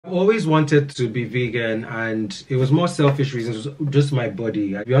always wanted to be vegan, and it was more selfish reasons, just my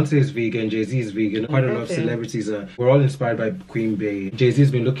body. Beyonce is vegan, Jay-Z is vegan, quite a lot of celebrities are. We're all inspired by Queen Bey. Jay-Z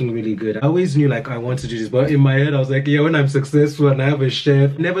has been looking really good. I always knew like I want to do this, but in my head I was like, yeah, when I'm successful and I have a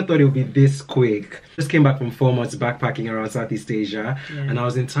chef, never thought it would be this quick. Just came back from 4 months backpacking around Southeast Asia, and I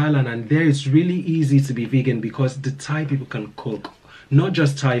was in Thailand, and there it's really easy to be vegan because the Thai people can cook. Not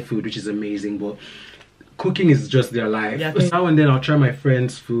just Thai food, which is amazing, but cooking is just their life. Yeah, now and then I'll try my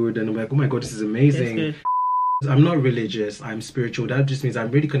friend's food and I'm like, oh my god, this is amazing. I'm not religious, I'm spiritual. That just means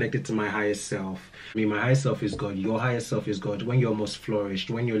I'm really connected to my higher self. I mean, my higher self is God, your higher self is God. When you're most flourished,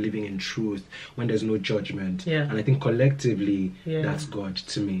 when you're living in truth, when there's no judgment. And I think collectively, that's God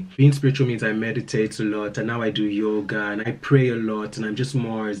to me. Being spiritual means I meditate a lot, and now I do yoga and I pray a lot, and I'm just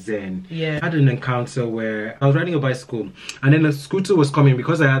more zen. I had an encounter where I was riding a bicycle and then a scooter was coming.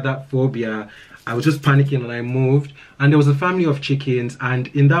 Because I had that phobia, I was just panicking and I moved, and there was a family of chickens, and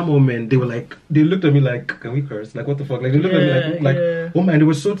in that moment they were like, they looked at me like, can we curse? Like, what the fuck? Like, they looked at me like oh man, they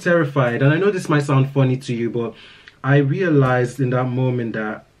were so terrified. And I know this might sound funny to you, but I realized in that moment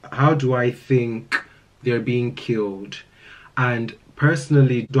that how do I think they're being killed? And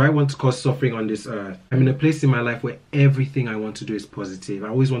personally, do I want to cause suffering on this earth? I'm in a place in my life where everything I want to do is positive. I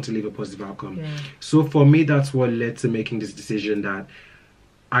always want to leave a positive outcome. So for me, that's what led to making this decision that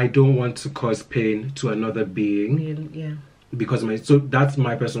I don't want to cause pain to another being. Because so that's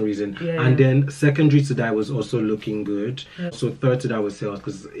my personal reason. And then secondary to that was also looking good. So third to that was health,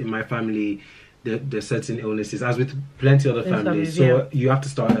 because in my family there's certain illnesses, as with plenty other families. So you have to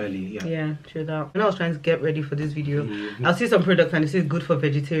start early. True that. When I was trying to get ready for this video, I'll see some products and it says good for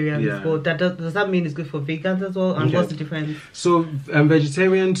vegetarians. But does that mean it's good for vegans as well? And what's the difference? So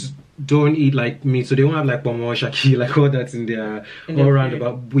vegetarians don't eat like meat, so they won't have like Moi-Moi, shaki, like all that's in their all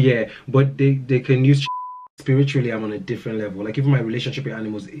roundabout. But they can use. Spiritually, I'm on a different level. Like even my relationship with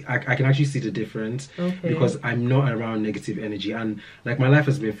animals, I can actually see the difference because I'm not around negative energy, and like my life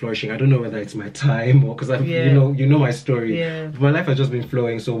has been flourishing. I don't know whether it's my time or because I've you know my story. But my life has just been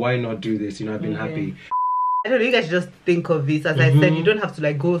flowing, so why not do this? You know, I've been happy. I don't know, you guys just think of this. As I said, you don't have to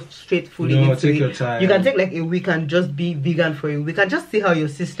like go straight fully into take it. Your time. You can take like a week and just be vegan for a week and just see how your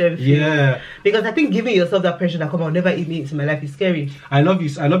system feels. Because I think giving yourself that pressure that come on, I'll never eat meat in my life is scary. I love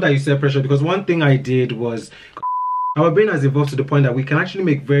that you said pressure, because one thing I did was our brain has evolved to the point that we can actually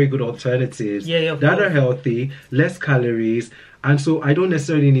make very good alternatives that are healthy, less calories, and so I don't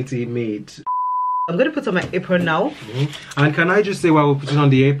necessarily need to eat meat. I'm going to put on my apron now. And can I just say while we're putting on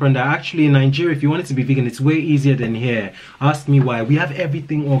the apron that actually in Nigeria, if you wanted to be vegan, it's way easier than here. Ask me why. We have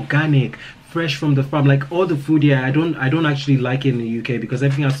everything organic, fresh from the farm. Like all the food here, I don't actually like it in the UK because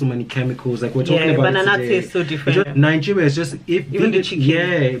everything has so many chemicals. Like we're talking about banana tastes so different. Nigeria is just even the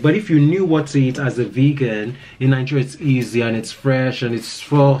chicken. But if you knew what to eat as a vegan in Nigeria, it's easy and it's fresh and it's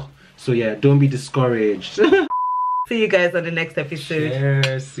full. So yeah, don't be discouraged. See you guys on the next episode.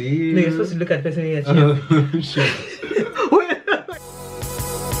 Cheers. See you. No, you're supposed to look at the person here. Sure.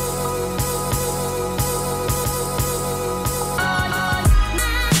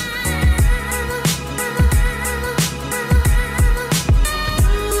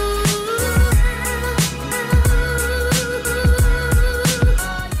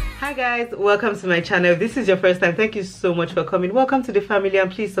 Welcome to my channel. If this is your first time, thank you so much for coming. Welcome to the family, and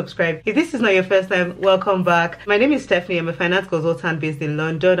please subscribe. If this is not your first time, welcome back. My name is Stephanie. I'm a finance consultant based in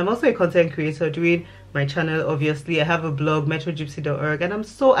London. I'm also a content creator doing my channel. Obviously I have a blog, metrogypsie.org, and I'm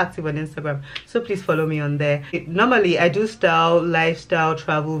so active on Instagram, so please follow me on there. Normally I do style, lifestyle,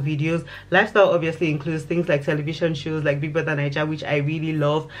 travel videos. Lifestyle obviously includes things like television shows like Big Brother Nigeria, which I really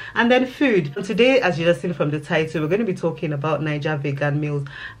love, and then food. And today, as you just seen from the title, we're going to be talking about Niger vegan meals.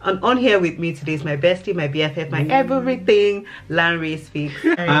 And on here with me today is my bestie, my BFF, my everything, Lanray Speaks.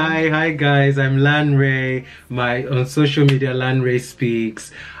 Hi guys, I'm Lanray. On social media, Lanray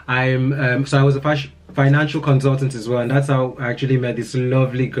Speaks. I'm so I was a financial consultant as well, and that's how I actually met this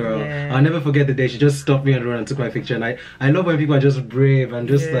lovely girl. I'll never forget the day she just stopped me on the road and took my picture. And I love when people are just brave and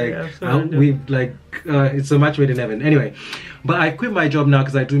just it's a match made in heaven. Anyway, but I quit my job now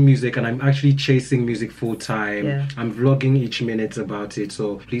because I do music and I'm actually chasing music full time. I'm vlogging each minute about it,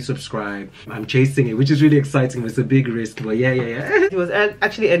 so please subscribe. I'm chasing it, which is really exciting. It's a big risk, but yeah. He was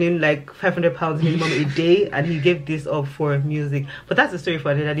actually earning like £500 minimum a day, and he gave this up for music. But that's the story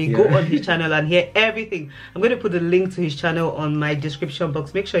for it. And you go on his channel and hear every everything. I'm going to put the link to his channel on my description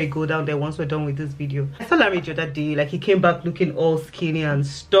box. Make sure you go down there once we're done with this video. I saw Larry the other day, like he came back looking all skinny and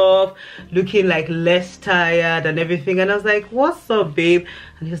stuff, looking like less tired and everything, and I was like, what's up, babe?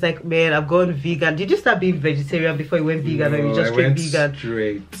 And he was like, man, I've gone vegan. Did you start being vegetarian before you went vegan, or you just straight vegan?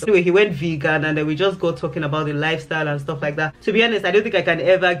 Straight. Anyway, he went vegan, and then we just got talking about the lifestyle and stuff like that. To be honest, I don't think I can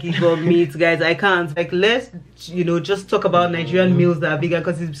ever give up meat, guys. I can't. Like, let's, you know, just talk about Nigerian meals that are vegan,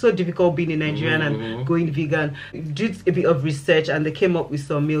 because it's so difficult being a Nigerian and going vegan. Did a bit of research, and they came up with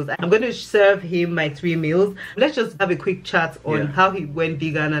some meals. I'm going to serve him my 3 meals. Let's just have a quick chat on how he went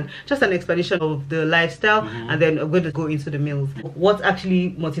vegan and just an explanation of the lifestyle, and then I'm going to go into the meals. What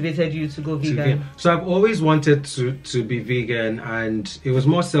actually motivated you to go vegan? So I've always wanted to be vegan, and it was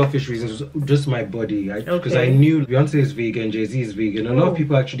more selfish reasons, just my body, because I knew Beyonce is vegan, Jay-Z is vegan, a lot of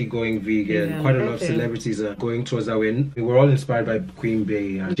people are actually going vegan, quite a lot of celebrities are going towards that way. We're all inspired by Queen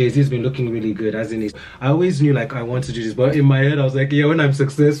Bey, and Jay-Z's been looking really good, as in I always knew like I want to do this, but in my head I was like, yeah, when I'm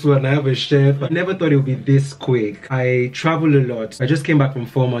successful and I have a chef, I never thought it would be this quick. I travel a lot. I just came back from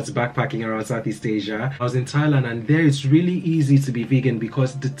 4 months backpacking around Southeast Asia. I was in Thailand, and there it's really easy to be vegan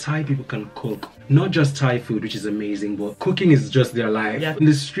because the Thai people can cook. Not just Thai food, which is amazing, but cooking is just their life. And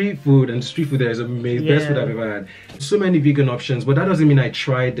the street food there is amazing. Best food I've ever had. So many vegan options, but that doesn't mean I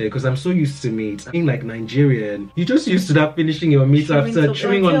tried it, because I'm so used to meat. Being like Nigerian, you just used to that finishing your meat after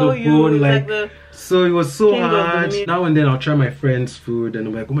chewing on the bone, so it was so hard. Now and then I'll try my friend's food, and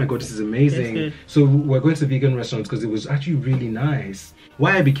I'm like, oh my god, this is amazing. So we're going to vegan restaurants because it was actually really nice.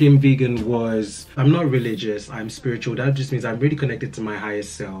 Why I became vegan was, I'm not religious, I'm spiritual. That just means I'm really connected to my higher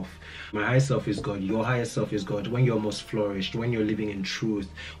self. My higher self is God, your higher self is God. When you're most flourished, when you're living in truth,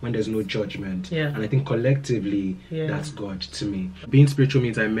 when there's no judgment. And I think collectively, that's God to me. Being spiritual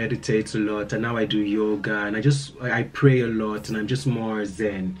means I meditate a lot, and now I do yoga, and I pray a lot, and I'm just more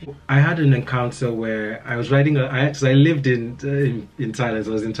zen. I had an encounter where I was riding I lived in Thailand,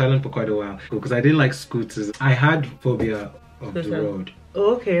 so I was in Thailand for quite a while, because I didn't like scooters. I had phobia of the road.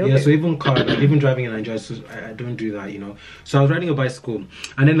 Okay. So even even driving in Nigeria, so I don't do that, you know. So I was riding a bicycle,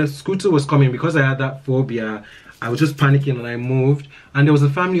 and then a scooter was coming. Because I had that phobia, I was just panicking, and I moved, and there was a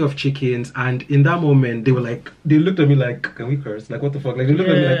family of chickens, and in that moment they looked at me like, can we curse? Like, what the fuck? Like, they looked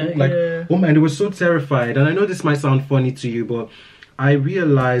at me like oh man, they were so terrified. And I know this might sound funny to you, but I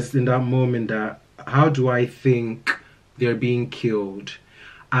realized in that moment that, how do I think they're being killed?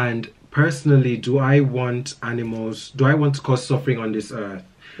 And personally, do I want to cause suffering on this earth?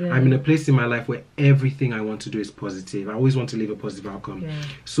 I'm in a place in my life where everything I want to do is positive. I always want to leave a positive outcome.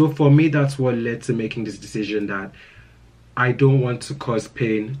 So for me, that's what led to making this decision, that I don't want to cause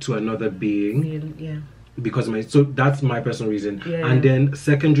pain to another being. Because so that's my personal reason. And then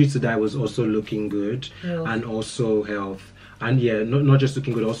secondary to that was also looking good, and also health. And not just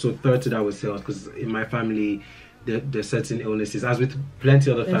looking good, also third to that was health, because in my family there's certain illnesses, as with plenty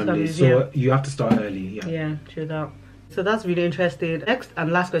other families, so you have to start early. True that. So that's really interesting. Next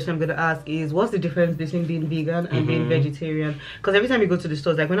and last question I'm going to ask is, what's the difference between being vegan and being vegetarian? Because every time you go to the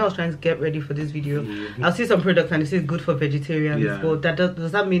stores, like when I was trying to get ready for this video, I'll see some products and it says good for vegetarians, but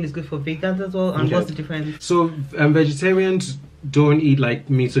does that mean it's good for vegans as well? And what's the difference? So vegetarians don't eat like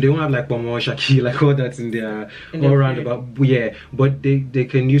meat, so they won't have like Moi-Moi, shaki, like all that's in their all roundabout. But they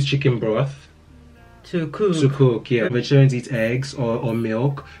can use chicken broth to cook. Vegetarians eat eggs or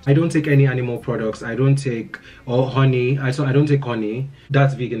milk. I don't take any animal products. I don't take honey. I don't take honey.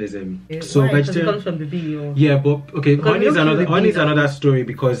 That's veganism. So vegetarian, it comes from the bee. But okay, honey is another story,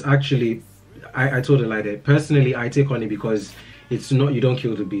 because actually I told a lie there. Personally, I take honey because it's not, you don't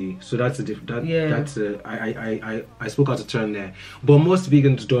kill the bee, so that's a different. I spoke out of turn there. But most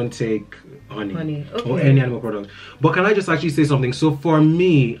vegans don't take honey. Or any animal product. But can I just actually say something? So for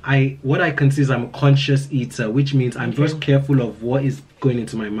me, what I consider, I'm a conscious eater, which means I'm just careful of what is going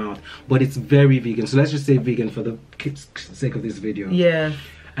into my mouth. But it's very vegan. So let's just say vegan for the sake of this video.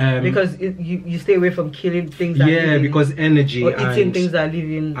 Because you stay away from killing things that are living, because energy, or eating things that are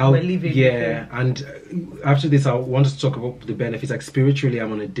living. And after this I want to talk about the benefits. Like spiritually,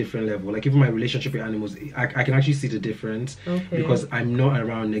 I'm on a different level. Like even my relationship with animals, I can actually see the difference, because I'm not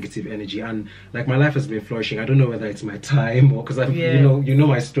around negative energy, and like my life has been flourishing. I don't know whether it's my time or because I've you know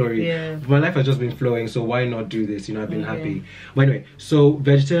my story. But my life has just been flowing, so why not do this? I've been happy. But anyway, so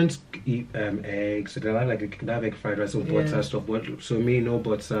vegetarians eat eggs, so they have egg fried rice or butter stuff. But so me, no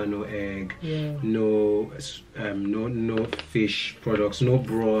butter. butter, no egg, Yeah. no fish products, no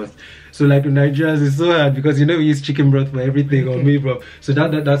broth. So like in Nigerians, it's so hard because you know we use chicken broth for everything or meat broth. So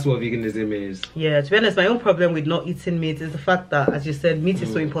that's what veganism is. Yeah, to be honest, my own problem with not eating meat is the fact that, as you said, meat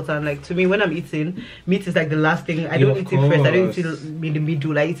is so important. Like to me, when I'm eating, meat is like the last thing. I don't eat it first. I don't eat it in the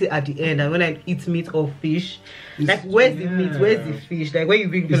middle. I eat it at the end. And when I eat meat or fish, like where's the meat? Where's the fish? Like when you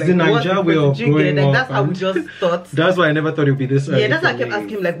bring it's like the Nigerian way of growing up. That's how we just thought. That's why I never thought it would be this. Yeah, that's why I kept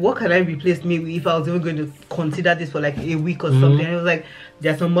asking him, like, what can I replace meat with if I was even going to consider this for like a week or something? And it was like,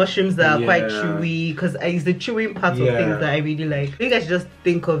 there are some mushrooms that are quite chewy, because it's the chewing part of things that I really like. I think I should just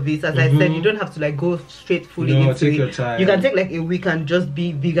think of it. As I said, you don't have to like go straight fully into take it. your time. You can take like a week and just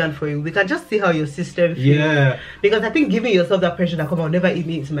be vegan for a week and just see how your system feels. Yeah. Because I think giving yourself that pressure that come on, never eat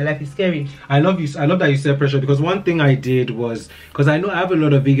meat in my life is scary. I love that you said pressure, because one thing I did was, because I know I have a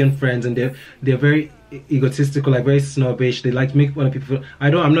lot of vegan friends and they're very egotistical, like very snobbish. They like to make other people feel.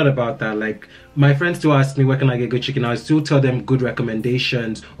 I'm not about that. Like my friends still ask me where can I get good chicken. I still tell them good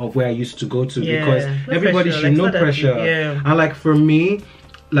recommendations of where I used to go to, because everybody should know pressure. And like for me,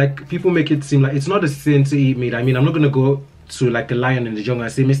 like people make it seem like it's not a sin to eat meat. I mean, I'm not gonna go to like a lion in the jungle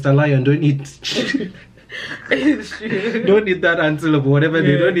and say, Mr. Lion, don't eat don't eat that antelope or whatever.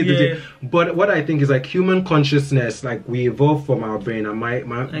 They don't need to do. But what I think is like human consciousness, like we evolved from our brain,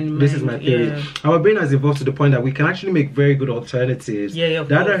 and this is my theory. Our brain has evolved to the point that we can actually make very good alternatives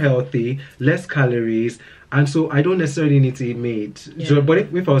that are healthy, less calories. And so I don't necessarily need to eat meat. So, but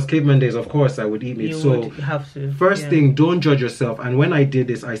if I was caveman days, of course I would eat meat. You have to. First thing, don't judge yourself. And when I did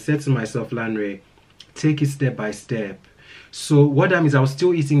this, I said to myself, Lanre, take it step by step. So what that means, I was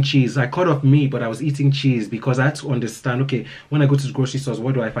still eating cheese. I cut off meat, but I was eating cheese because I had to understand, okay, when I go to the grocery stores,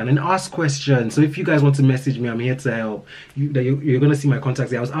 what do I find? And ask questions. So if you guys want to message me, I'm here to help. You're going to see my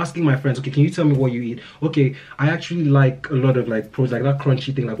contacts there. I was asking my friends, okay, can you tell me what you eat? Okay, I actually like a lot of like pros, like that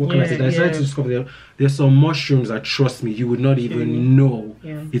crunchy thing. Like what can I say? I decided to discover there's some mushrooms that, trust me, you would not even know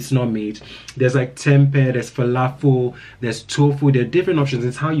it's not meat. There's like tempeh, there's falafel, there's tofu. There are different options.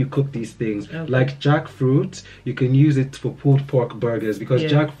 It's how you cook these things. Like jackfruit, you can use it for pulled pork burgers, because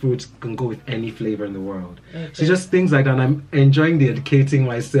jackfruit can go with any flavor in the world. So just things like that. And I'm enjoying the educating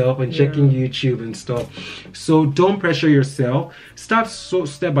myself and checking YouTube and stuff. So don't pressure yourself. Start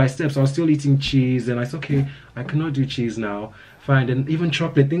step by step. So I was still eating cheese and I said, okay, I cannot do cheese now. Fine. And even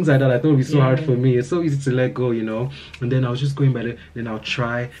chocolate, things like that, I thought it would be so hard for me. It's so easy to let go, you know. And then I was just going by then I'll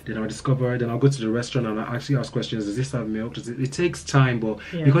try, then I'll discover, then I'll go to the restaurant and I'll actually ask questions. Does this have milk? It takes time, but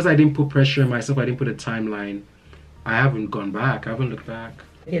because I didn't put pressure on myself, I didn't put a timeline, I haven't gone back. I haven't looked back.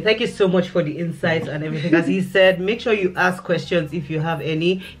 Okay, thank you so much for the insights and everything. As he said, make sure you ask questions if you have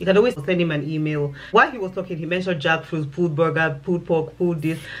any. You can always send him an email. While he was talking, he mentioned jackfruit, pulled burger, pulled pork, pulled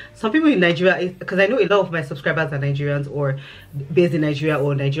this. Some people in Nigeria, because I know a lot of my subscribers are Nigerians or based in Nigeria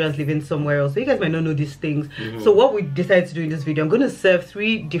or Nigerians living somewhere else. So you guys might not know these things. So what we decided to do in this video, I'm going to serve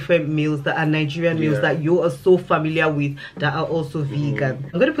 3 different meals that are Nigerian meals that you are so familiar with that are also vegan.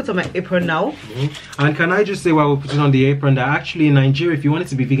 I'm going to put on my apron now. And can I just say while we're putting on the apron that actually in Nigeria, if you want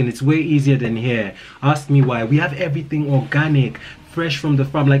it to be vegan, it's way easier than here. Ask me why. We have everything organic, fresh from the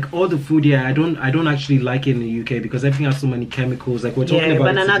farm. Like all the food here, I don't actually like it in the UK because everything has so many chemicals. Like we're talking about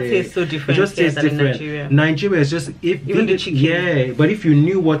banana today. tastes so different. It just tastes different. Nigeria is just even the chicken. But if you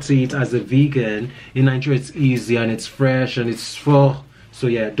knew what to eat as a vegan in Nigeria, it's easy and it's fresh and it's full. So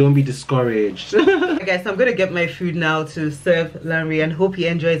yeah, don't be discouraged. Okay, guys, so I'm gonna get my food now to serve Lanre and hope he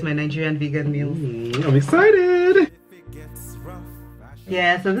enjoys my Nigerian vegan meals. I'm excited.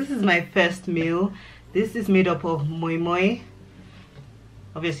 Yeah, so this is my first meal. This is made up of Moi-Moi.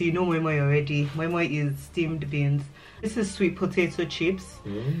 Obviously, you know Moi-Moi already. Moi-Moi is steamed beans. This is sweet potato chips.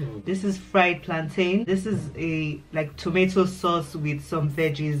 This is fried plantain. This is a like tomato sauce with some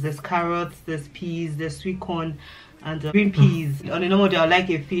veggies. There's carrots, there's peas, there's sweet corn, and green peas. On a normal day, I would like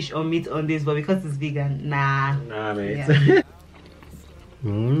a fish or meat on this, but because it's vegan, nah. Nah, mate. Yeah.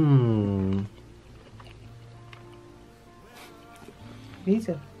 Me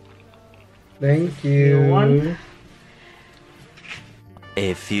too. Thank you.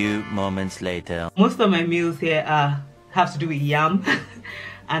 A few moments later. Most of my meals here have to do with yam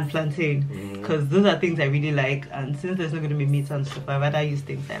and plantain, because those are things I really like, and since there's not going to be meat and stuff, I rather use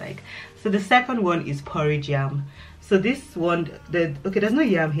things I like. So the second one is porridge yam. So this one, there's no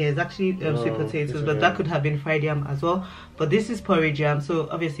yam here, it's actually sweet potatoes, but that could have been fried yam as well. But this is porridge yam. So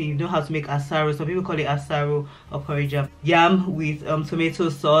obviously you know how to make asaro. Some people call it asaro or porridge yam. Yam with tomato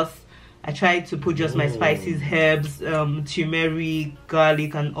sauce. I tried to put just my spices, herbs, turmeric,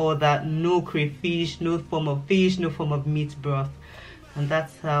 garlic and all that. No crayfish, no form of fish, no form of meat broth. and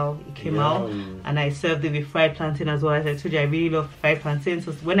that's how it came out. And I served it with fried plantain as well. As I told you, I really love fried plantain,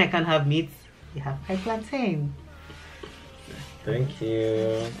 so when I can't have meat, you have fried plantain. Thank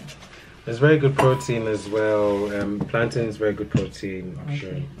you. It's very good protein as well. Plantain is very good protein, I'm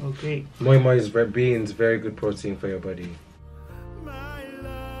sure. Oh, great. Moi-Moi is beans, very good protein for your body.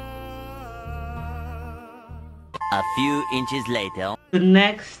 A few inches later. The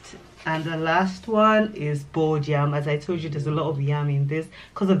next and the last one is boiled yam. As I told you, there's a lot of yam in this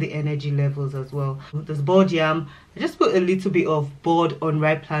because of the energy levels as well. There's boiled yam. I just put a little bit of boiled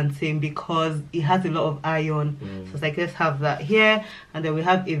unripe plantain because it has a lot of iron. So it's like, let's have that here. And then we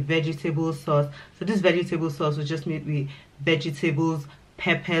have a vegetable sauce. So this vegetable sauce was just made with vegetables,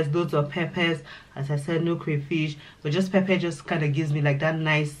 peppers, loads of peppers. As I said, no crayfish, but just pepper just kind of gives me like that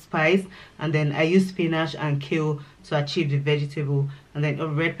nice spice. And then I use spinach and kale to achieve the vegetable, and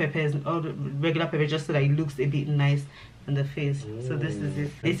then red peppers, all the regular pepper, just so that it looks a bit nice on the face. So this is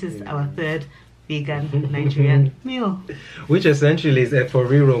it. This is our third vegan Nigerian meal, which essentially is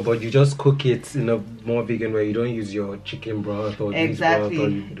Eforiro, but you just cook it in a more vegan way. You don't use your chicken broth or beef broth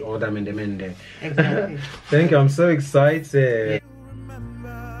or all that mende. Exactly. Thank you. I'm so excited. Yeah.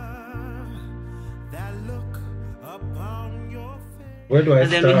 Where do I and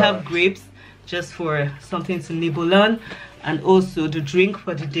start? then we have grapes just for something to nibble on, and also the drink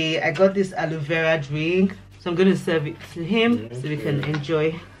for the day. I got this aloe vera drink, so I'm going to serve it to him so we can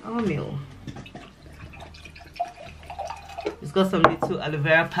enjoy our meal. It's got some little aloe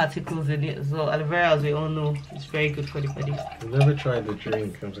vera particles in it as well. Aloe vera, as we all know, is very good for the body. I've never tried the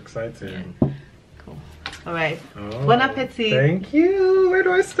drink. I'm excited. Yeah. Cool. All right. Oh, Bon appetit. Thank you. Where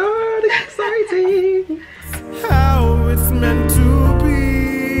do I start? It's exciting. How it's meant to be.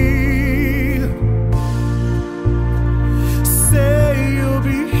 Say you'll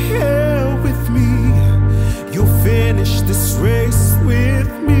be here with me. You'll finish this race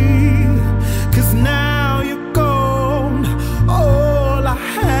with me. 'Cause now you're gone. All I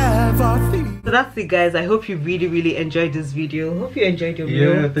have are these. So that's it, guys. I hope you really enjoyed this video. Hope you enjoyed your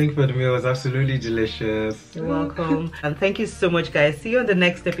meal. Yeah, thank you for the meal. It was absolutely delicious. You're welcome. And thank you so much, guys. See you on the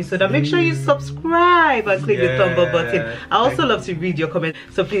next episode. And make sure you subscribe and click the thumb up button. I also love to read your comments,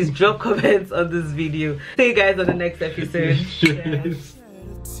 so please drop comments on this video. See you guys on the next episode. Yes.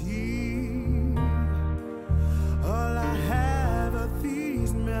 All I have are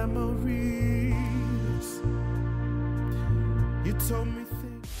these memories. You told me